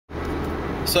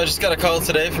So I just got a call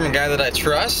today from a guy that I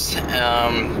trust.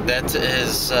 That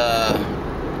is,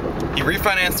 he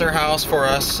refinanced our house for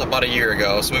us about a year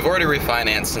ago. So we've already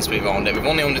refinanced since we've owned it. We've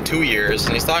only owned it 2 years,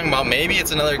 and he's talking about maybe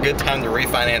it's another good time to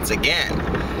refinance again.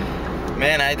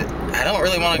 Man, I don't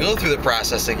really want to go through the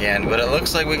process again, but it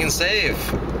looks like we can save,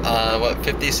 what,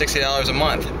 $50, $60 a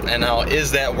month. And now,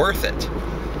 is that worth it?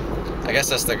 I guess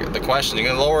that's the question. You're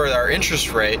going to lower our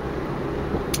interest rate,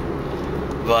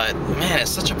 but man, it's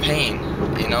such a pain.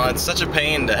 You know, it's such a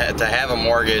pain to have a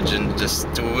mortgage, and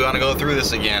just, do we want to go through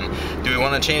this again? Do we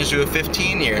want to change to a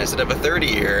 15-year instead of a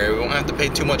 30-year? We won't have to pay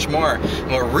too much more.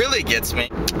 And what really gets me,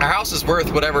 our house is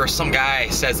worth whatever some guy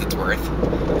says it's worth,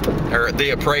 or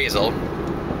the appraisal.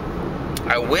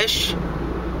 I wish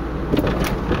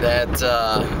that,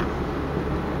 I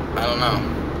don't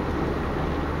know,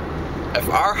 if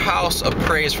our house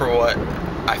appraised for what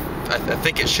I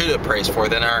think it should appraise for,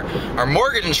 then our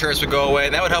mortgage insurance would go away,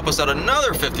 and that would help us out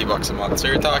another $50 a month. So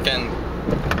you're talking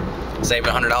saving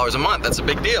 $100 a month. That's a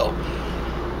big deal.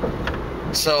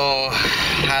 So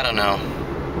I don't know.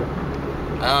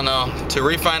 To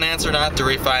refinance or not to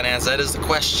refinance, that is the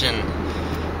question.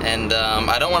 And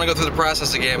I don't want to go through the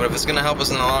process again, but if it's going to help us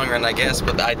in the long run, I guess.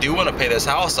 But I do want to pay this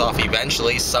house off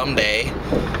eventually, someday.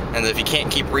 And if you can't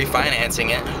keep refinancing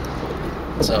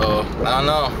it. So, I don't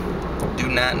know. Do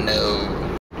not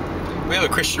know. We have a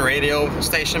Christian radio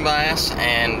station by us,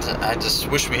 and I just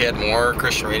wish we had more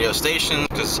Christian radio stations,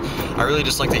 because I really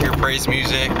just like to hear praise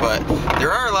music. But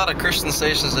there are a lot of Christian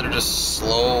stations that are just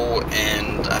slow,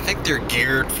 and I think they're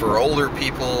geared for older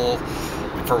people,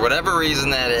 for whatever reason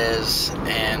that is.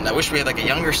 And I wish we had like a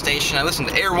younger station. I listen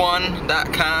to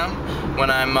air1.com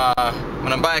when I'm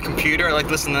by a computer. I like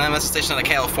to listen to them. That's a station out of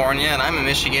California, and I'm in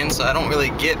Michigan, so I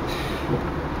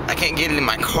can't get it in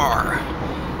my car.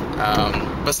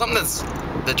 But something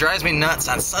that drives me nuts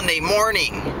on Sunday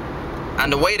morning, on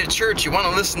the way to church, you want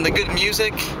to listen to good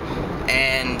music,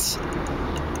 and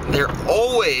they're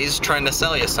always trying to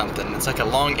sell you something. It's like a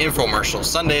long infomercial.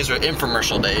 Sundays are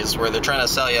infomercial days where they're trying to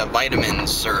sell you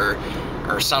vitamins or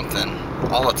something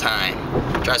all the time.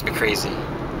 It drives me crazy.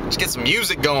 Just get some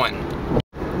music going.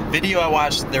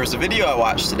 There was a video I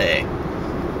watched today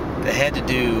that had to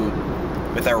do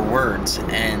with our words,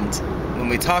 and when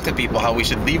we talk to people, how we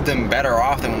should leave them better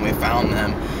off than when we found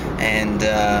them, and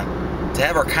to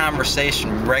have our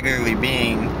conversation regularly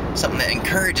being something that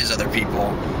encourages other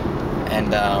people.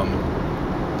 And I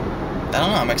don't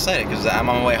know, I'm excited because I'm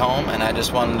on my way home, and I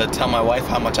just wanted to tell my wife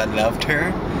how much I loved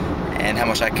her and how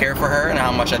much I care for her and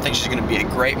how much I think she's going to be a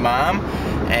great mom.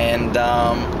 And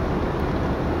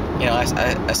you know,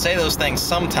 I say those things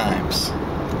sometimes,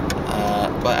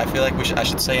 but I feel like I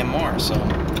should say them more. So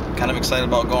I'm kind of excited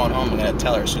about going home. I'm going to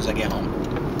tell her as soon as I get home.